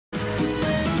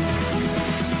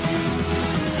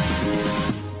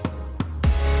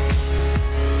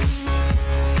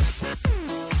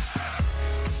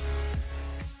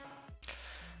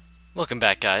Welcome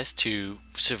back, guys, to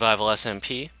Survival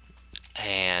SMP,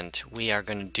 and we are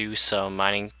going to do some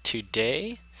mining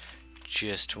today.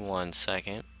 Just one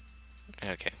second.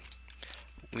 Okay.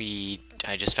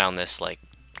 I just found this like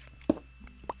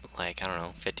I don't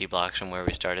know, 50 blocks from where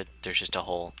we started. There's just a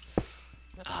hole.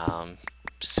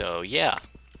 So yeah,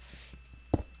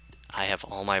 I have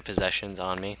all my possessions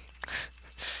on me,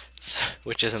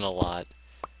 which isn't a lot,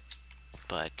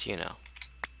 but you know,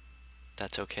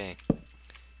 that's okay.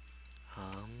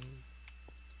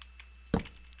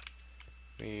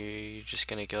 We're just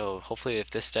gonna go. Hopefully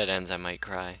if this dead ends I might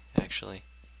cry, actually.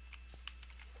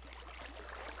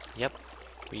 Yep.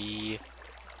 We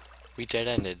dead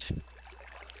ended.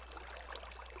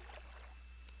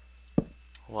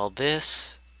 Well,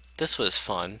 this was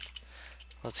fun.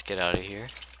 Let's get out of here.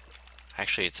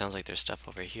 Actually, it sounds like there's stuff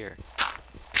over here.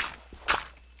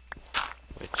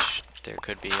 Which there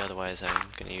could be, otherwise I'm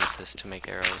gonna use this to make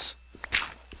arrows.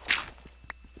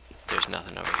 There's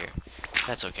nothing over here.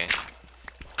 That's okay.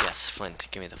 Yes, flint.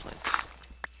 Give me the flint.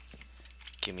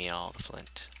 Give me all the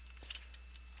flint.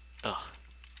 Ugh.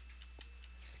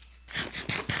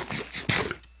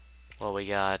 Well, we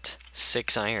got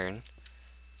 6 iron,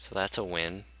 so that's a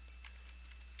win.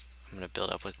 I'm gonna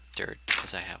build up with dirt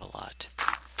because I have a lot.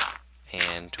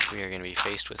 And we are gonna be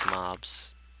faced with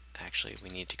mobs. Actually, we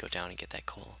need to go down and get that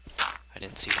coal. I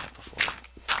didn't see that before.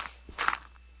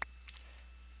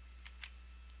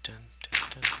 Dun, dun,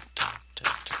 dun, dun,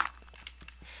 dun, dun.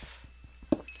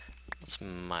 Let's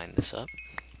mine this up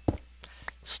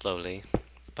slowly,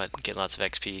 but get lots of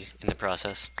XP in the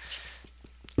process.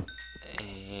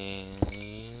 And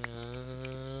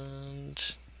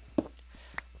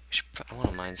I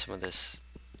want to mine some of this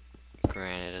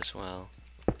granite as well.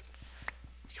 We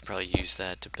could probably use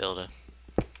that to build a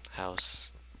house.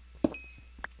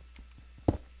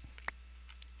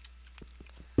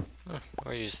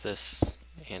 Or use this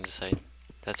andesite.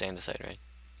 That's andesite, right?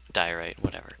 Diorite,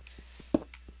 whatever.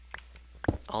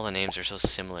 All the names are so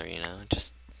similar, you know?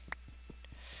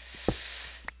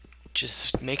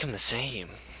 Just make them the same.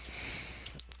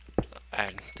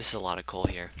 This is a lot of coal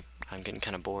here. I'm getting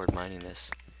kind of bored mining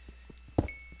this.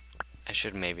 I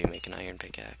should maybe make an iron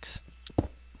pickaxe.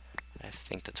 I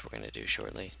think that's what we're going to do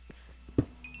shortly.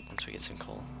 Once we get some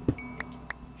coal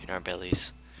in our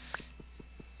bellies.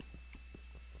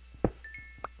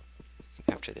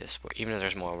 After this, even if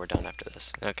there's more, we're done after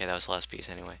this. Okay, that was the last piece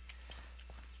anyway.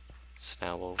 So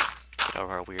now we'll get out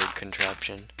of our weird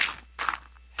contraption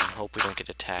and hope we don't get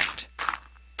attacked.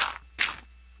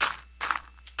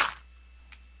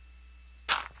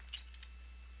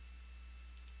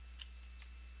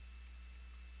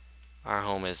 Our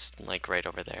home is like right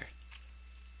over there.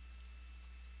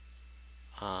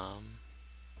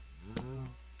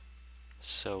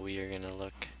 So we are gonna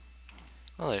look.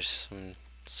 Oh, there's some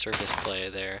circus play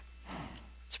there.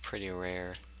 It's pretty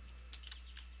rare.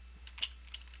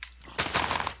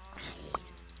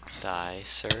 Die,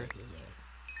 sir.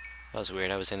 That was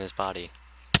weird. I was in his body.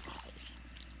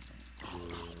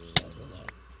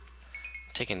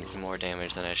 Taking more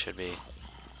damage than I should be.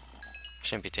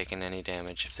 Shouldn't be taking any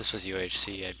damage. If this was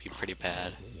UHC, I'd be pretty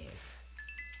bad.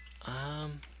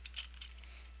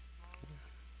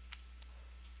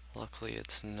 Luckily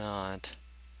it's not.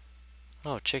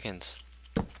 Oh, chickens.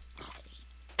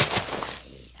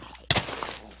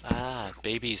 Ah,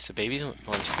 babies. The babies are the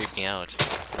ones who creep me out.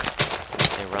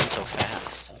 They run so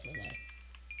fast.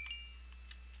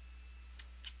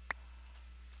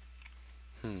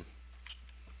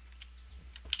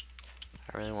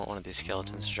 I really want one of these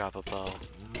skeletons to drop a bow.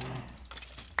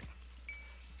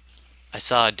 I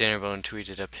saw Dinnerbone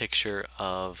tweeted a picture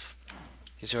of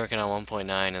he's working on 1.9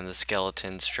 and the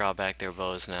skeletons draw back their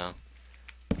bows now,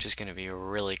 which is going to be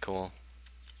really cool.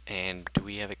 And do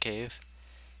we have a cave?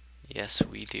 Yes,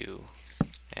 we do.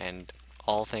 And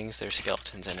all things, there's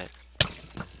skeletons in it.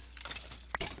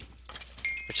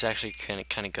 Which is actually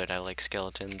kind of good. I like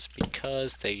skeletons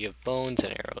because they give bones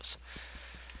and arrows.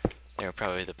 They're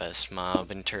probably the best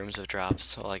mob in terms of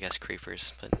drops. Well, I guess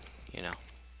creepers, but you know,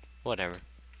 whatever.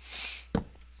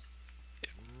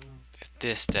 If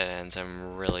this dead ends,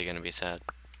 I'm really gonna be sad.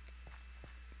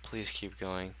 Please keep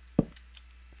going.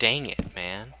 Dang it,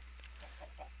 man.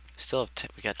 Still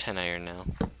have we got 10 iron now,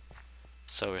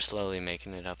 so we're slowly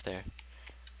making it up there.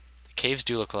 The caves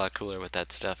do look a lot cooler with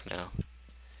that stuff now.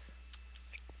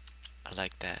 I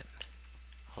like that.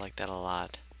 I like that a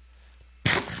lot.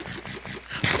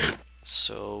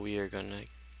 So we are gonna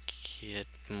get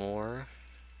more.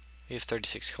 We have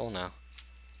 36 coal now.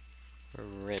 We're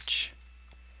rich.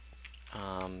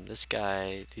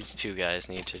 These two guys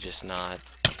need to just not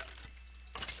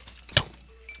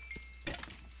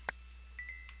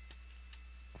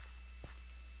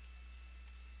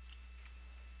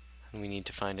And we need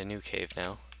to find a new cave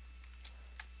now.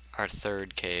 Our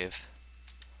third cave.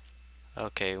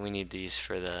 Okay, we need these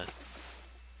for the...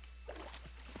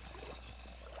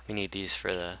 We need these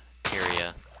for the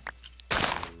area.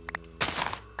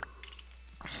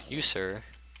 You, sir,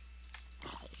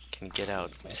 can get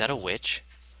out. Is that a witch?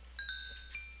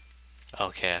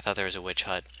 Okay, I thought there was a witch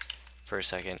hut for a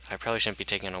second. I probably shouldn't be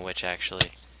taking a witch,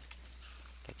 actually.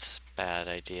 That's a bad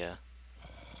idea.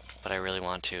 But I really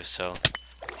want to, so...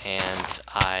 And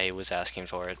I was asking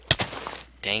for it.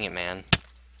 Dang it, man.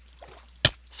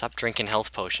 Stop drinking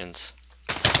health potions.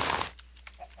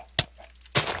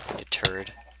 You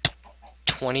turd.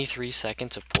 23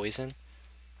 seconds of poison?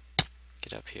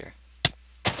 Get up here.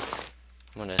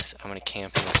 I'm gonna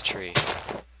camp in this tree.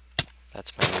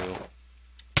 That's my new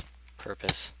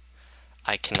purpose.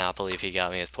 I cannot believe he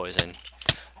got me with poison.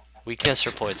 Weakness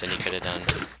or poison he could have done.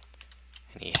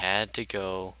 And he had to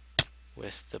go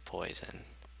with the poison.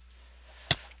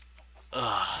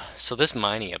 Ugh. So this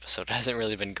mining episode hasn't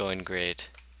really been going great.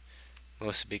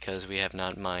 Mostly because we have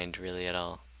not mined really at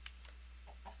all.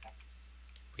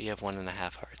 We have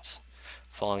 1.5 hearts.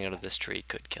 Falling out of this tree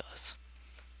could kill us.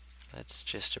 Let's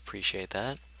just appreciate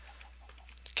that.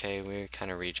 Okay, we're kind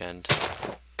of regened.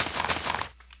 I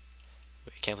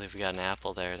can't believe we got an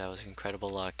apple there. That was incredible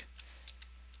luck.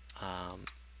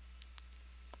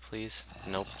 Please?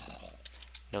 Nope.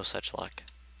 No such luck.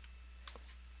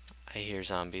 I hear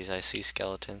zombies. I see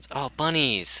skeletons. Oh,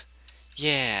 bunnies!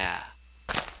 Yeah!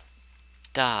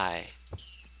 Die.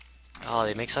 Oh,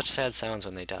 they make such sad sounds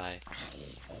when they die.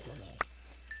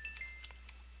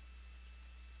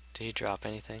 Did he drop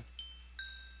anything?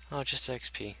 Oh, just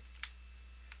XP.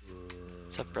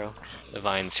 What's up, bro? The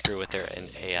vines screw with their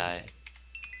AI.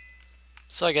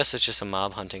 So I guess it's just a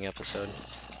mob hunting episode.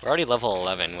 We're already level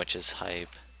 11, which is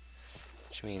hype.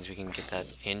 Which means we can get that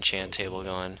enchant table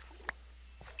going.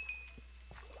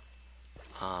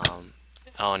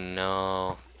 Oh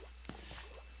no.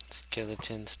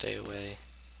 Skeleton, stay away.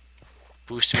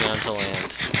 Boost me onto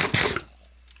land.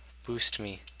 Boost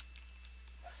me.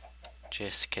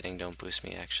 Just kidding, don't boost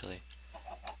me, actually.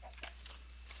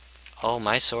 Oh,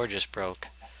 my sword just broke.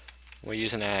 We'll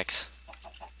use an axe.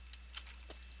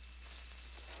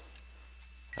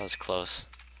 That was close.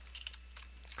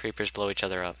 Creepers blow each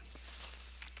other up.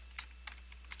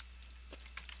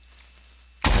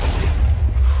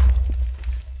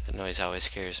 The noise always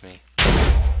scares me.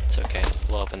 It's okay.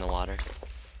 Blow up in the water.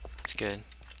 It's good.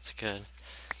 It's good.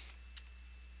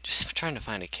 Just trying to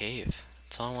find a cave.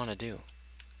 That's all I want to do.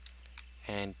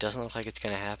 And it doesn't look like it's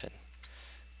going to happen.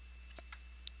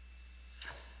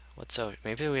 What's so?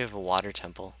 Maybe we have a water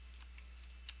temple.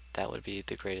 That would be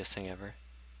the greatest thing ever.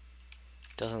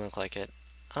 Doesn't look like it.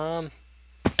 I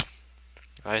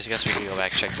guess we could go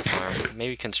back, check the farm.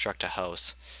 Maybe construct a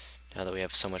house. Now that we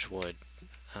have so much wood.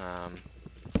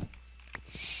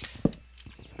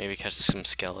 Maybe catch some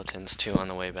skeletons too on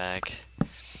the way back.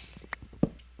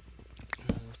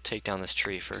 We'll take down this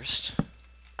tree first.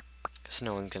 Because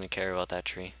no one's going to care about that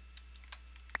tree.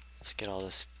 Let's get all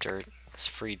this dirt, this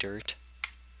free dirt.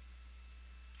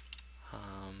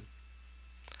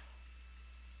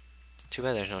 Too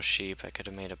bad there's no sheep. I could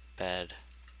have made a bed.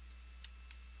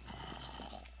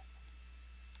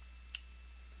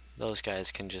 Those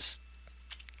guys can just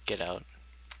get out.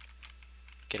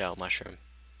 Get out, mushroom.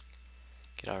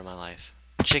 Get out of my life.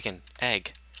 Chicken,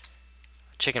 egg.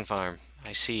 Chicken farm.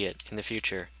 I see it in the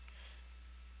future.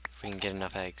 If we can get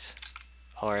enough eggs.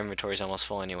 Oh, our inventory's almost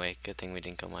full anyway. Good thing we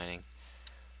didn't go mining.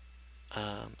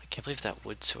 I can't believe that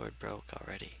wood sword broke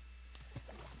already.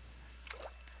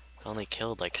 I only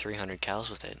killed like 300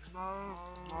 cows with it.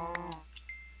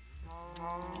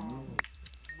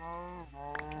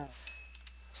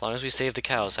 As long as we save the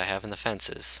cows I have in the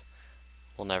fences,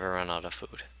 we'll never run out of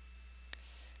food.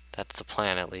 That's the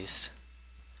plan, at least.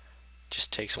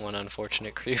 Just takes one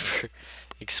unfortunate creeper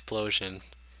explosion,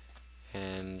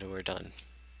 and we're done.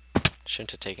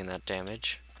 Shouldn't have taken that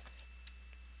damage.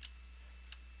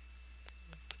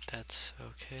 But that's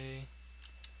okay.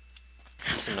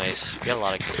 It's a nice... We got a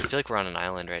lot of... I feel like we're on an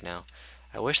island right now.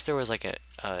 I wish there was like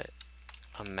a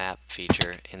map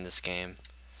feature in this game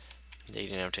that you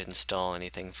didn't have to install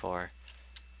anything for.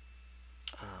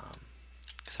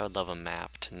 Because I would love a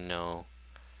map to know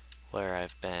where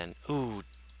I've been. Ooh,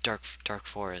 dark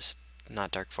forest. Not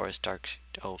dark forest, dark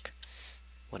oak.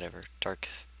 Whatever. Dark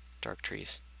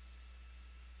trees.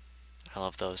 I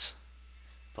love those.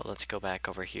 But let's go back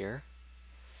over here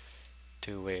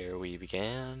to where we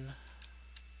began.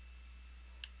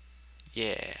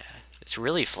 Yeah, it's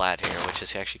really flat here, which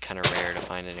is actually kind of rare to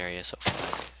find an area so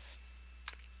flat.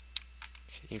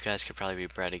 You guys could probably be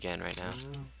bred again right now.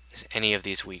 Is any of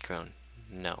these wheat grown?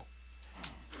 No.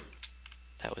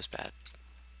 That was bad.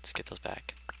 Let's get those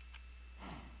back.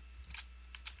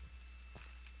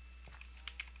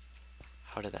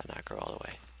 How did that not grow all the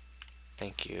way?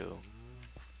 Thank you.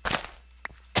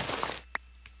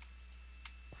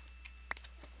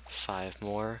 5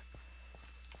 more.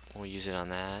 We'll use it on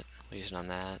that. We'll use it on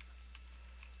that.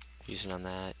 Use it on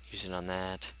that. Use it on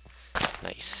that.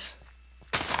 Nice.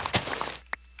 How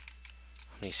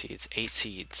many seeds? 8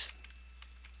 seeds.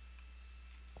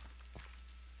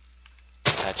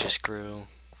 That just grew.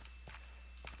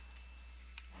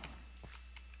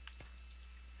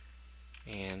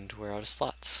 And we're out of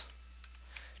slots.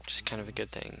 Which is kind of a good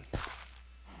thing.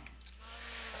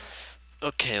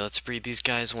 Okay, let's breed these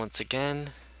guys once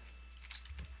again.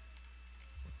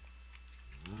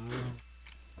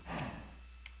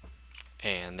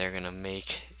 And they're gonna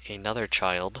make another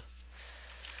child.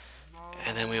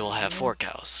 And then we will have 4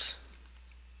 cows.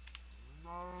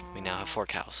 We now have 4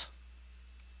 cows.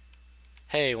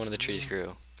 Hey, one of the trees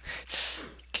grew.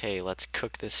 Okay, let's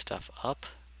cook this stuff up.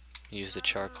 Use the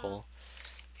charcoal.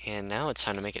 And now it's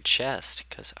time to make a chest,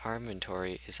 because our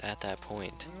inventory is at that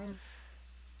point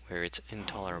where it's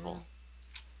intolerable.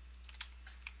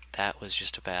 That was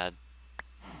just a bad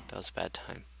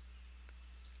time.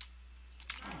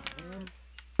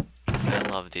 I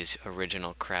love these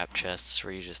original crap chests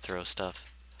where you just throw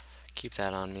stuff. Keep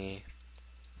that on me.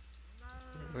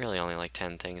 Really only like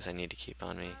 10 things I need to keep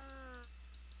on me.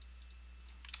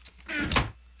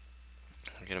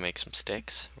 I'm gonna make some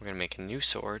sticks. We're gonna make a new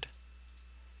sword.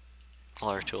 All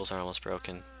our tools are almost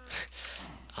broken.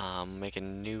 Make a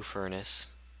new furnace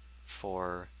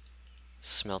for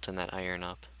smelting that iron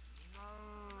up.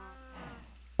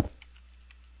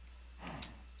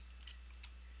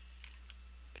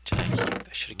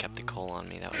 I should have kept the coal on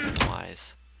me. That would have been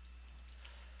wise.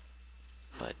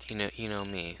 But you know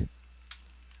me.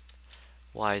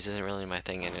 Wise isn't really my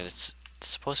thing, and it's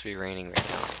supposed to be raining right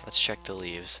now. Let's check the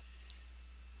leaves.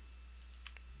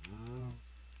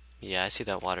 Yeah, I see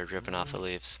that water dripping off the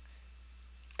leaves.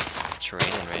 It's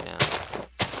raining right now.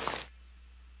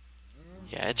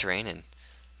 Yeah, it's raining.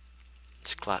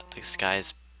 The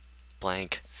sky's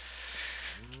blank.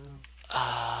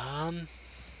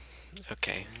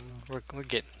 Okay, we're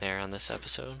getting there on this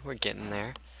episode. We're getting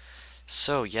there.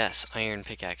 So yes, iron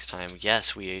pickaxe time.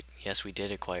 Yes, we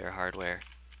did acquire hardware.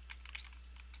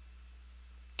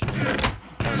 That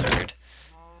was weird.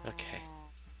 Okay.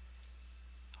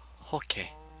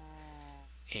 Okay.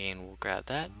 And we'll grab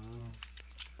that.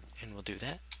 And we'll do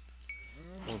that.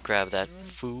 We'll grab that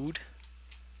food.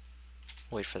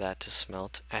 Wait for that to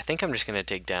smelt. I think I'm just gonna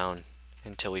dig down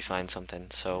until we find something.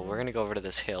 So we're gonna go over to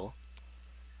this hill.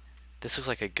 This looks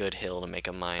like a good hill to make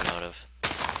a mine out of.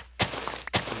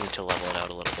 We need to level it out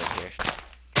a little bit here.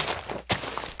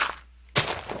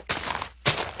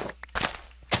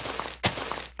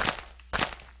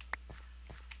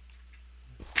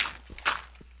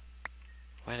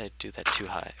 Why did I do that 2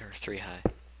 high, or 3 high?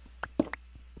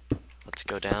 Let's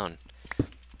go down.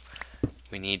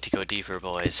 We need to go deeper,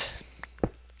 boys.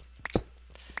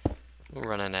 We're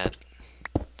running at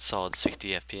solid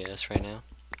 60 FPS right now.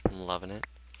 I'm loving it.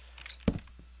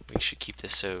 We should keep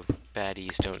this so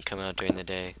baddies don't come out during the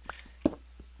day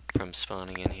from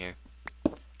spawning in here.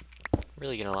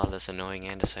 Really getting a lot of this annoying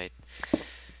andesite.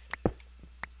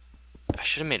 I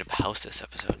should have made a house this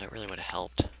episode. That really would have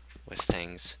helped with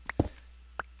things.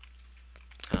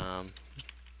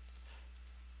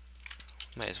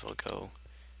 Might as well go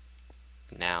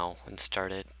now and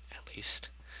start it, at least.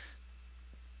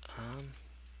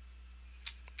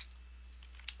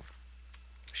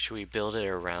 Should we build it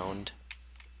around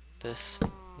this?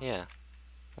 Yeah,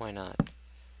 why not?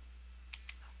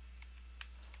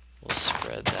 We'll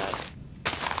spread that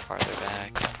farther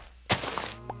back.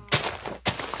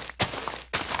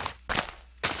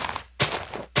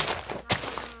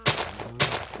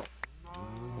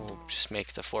 We'll just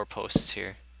make the 4 posts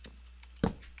here.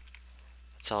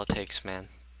 That's all it takes, man,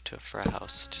 for a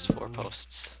house. Just 4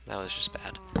 posts. That was just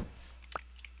bad.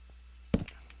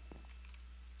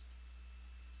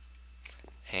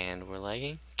 And we're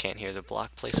lagging. Can't hear the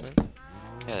block placement.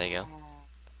 There they go.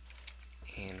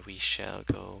 And we shall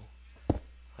go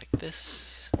like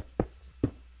this.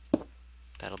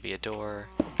 That'll be a door.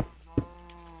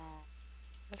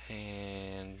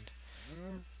 And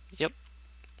yep.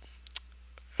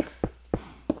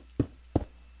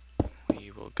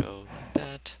 We will go like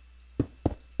that.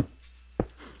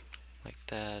 Like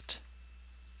that.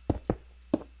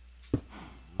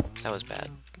 That was bad.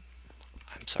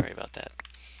 I'm sorry about that.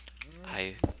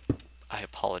 I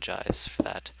apologize for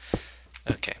that.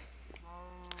 Okay.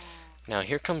 Now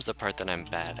here comes the part that I'm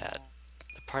bad at.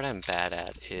 The part I'm bad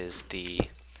at is the...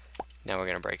 Now we're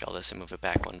going to break all this and move it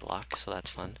back one block, so that's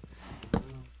fun.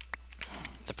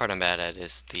 The part I'm bad at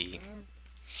is the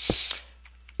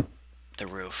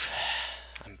roof.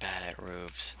 I'm bad at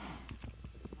roofs.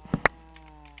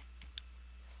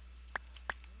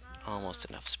 Almost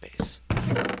enough space.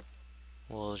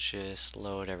 We'll just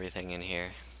load everything in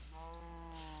here.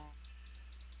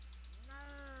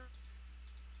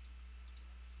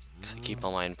 Because I keep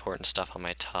all my important stuff on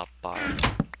my top bar.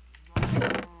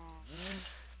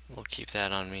 We'll keep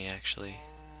that on me, actually,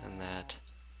 and that.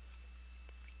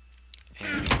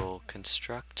 And we will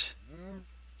construct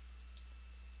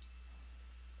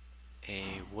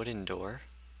a wooden door.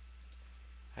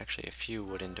 Actually, a few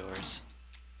wooden doors.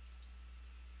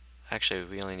 Actually,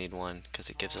 we only need one, because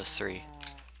it gives us 3.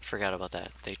 Forgot about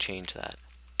that. They changed that.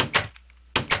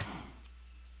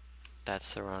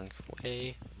 That's the wrong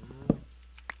way.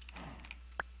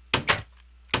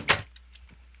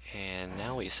 And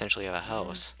now we essentially have a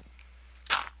house.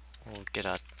 We'll get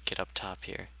up top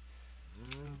here.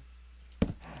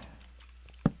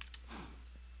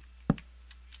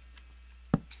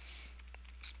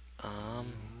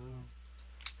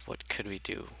 What could we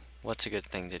do? What's a good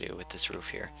thing to do with this roof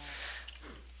here?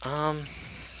 I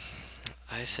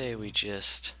say we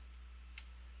just...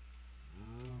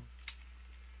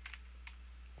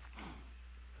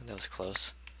 That was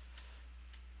close.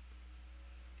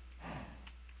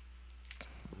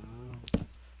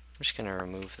 I'm just gonna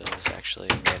remove those actually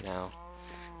right now.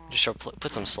 Just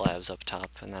put some slabs up top,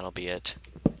 and that'll be it.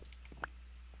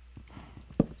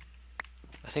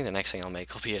 I think the next thing I'll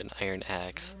make will be an iron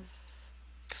axe,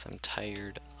 because I'm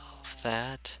tired of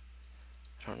that.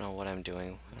 I don't know what I'm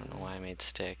doing. I don't know why I made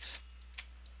sticks.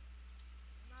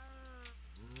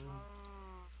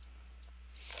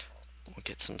 We'll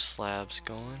get some slabs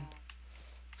going.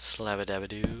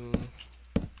 Slab-a-dab-a-doo.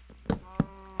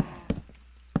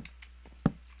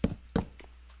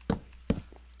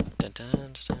 Dun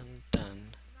dun dun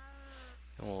dun.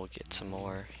 And we'll get some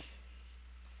more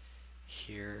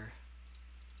here.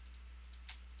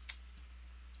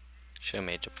 Should have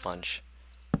made a bunch.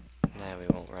 Now we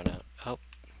won't run out. Oh.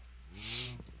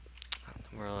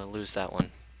 We're gonna lose that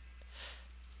one.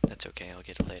 That's okay, I'll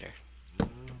get it later.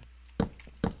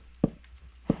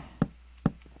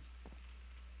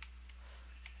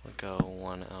 We'll go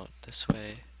one out this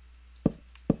way.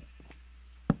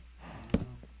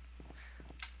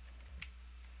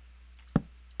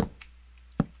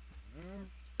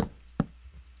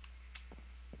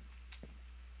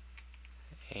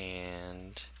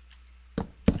 And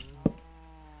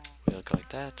we'll go like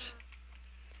that.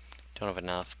 Don't have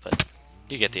enough, but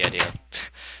you get the idea.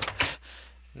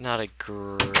 Not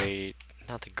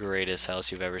the greatest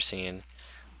house you've ever seen,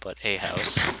 but a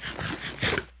house.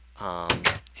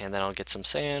 And then I'll get some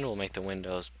sand, we'll make the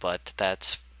windows, but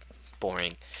that's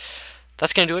boring.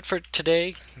 That's gonna do it for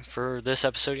today, for this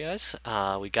episode, guys.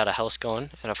 We got a house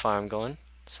going and a farm going,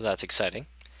 so that's exciting.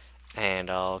 And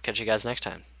I'll catch you guys next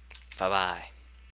time. Bye-bye.